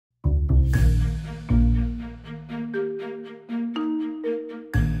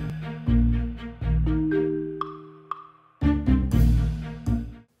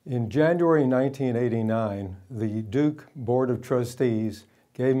January 1989, the Duke Board of Trustees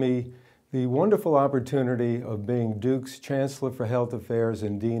gave me the wonderful opportunity of being Duke's Chancellor for Health Affairs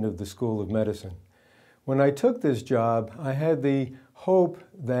and Dean of the School of Medicine. When I took this job, I had the hope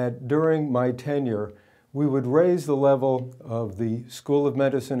that during my tenure, we would raise the level of the School of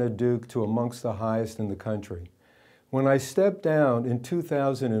Medicine at Duke to amongst the highest in the country. When I stepped down in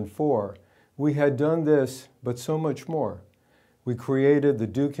 2004, we had done this, but so much more. We created the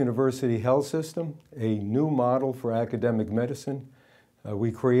Duke University Health System, a new model for academic medicine.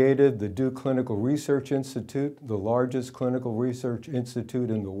 We created the Duke Clinical Research Institute, the largest clinical research institute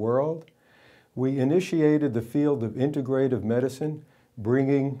in the world. We initiated the field of integrative medicine,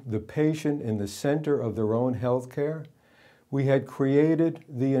 bringing the patient in the center of their own health care. We had created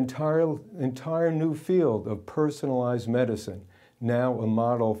the entire new field of personalized medicine, now a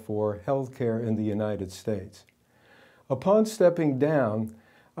model for healthcare in the United States. Upon stepping down,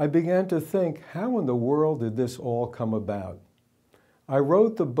 I began to think, how in the world did this all come about? I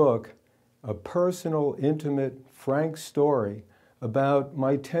wrote the book, a personal, intimate, frank story about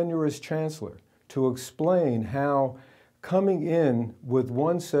my tenure as Chancellor, to explain how coming in with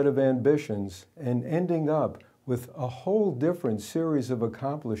one set of ambitions and ending up with a whole different series of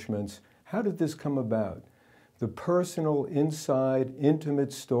accomplishments, how did this come about? The personal, inside,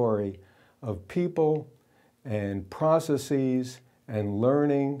 intimate story of people and processes and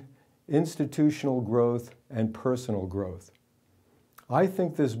learning, institutional growth, and personal growth. I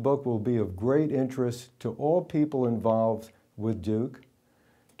think this book will be of great interest to all people involved with Duke,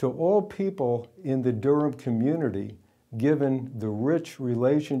 to all people in the Durham community, given the rich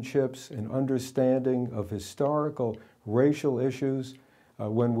relationships and understanding of historical racial issues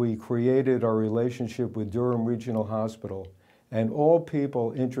when we created our relationship with Durham Regional Hospital, and all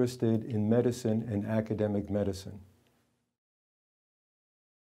people interested in medicine and academic medicine.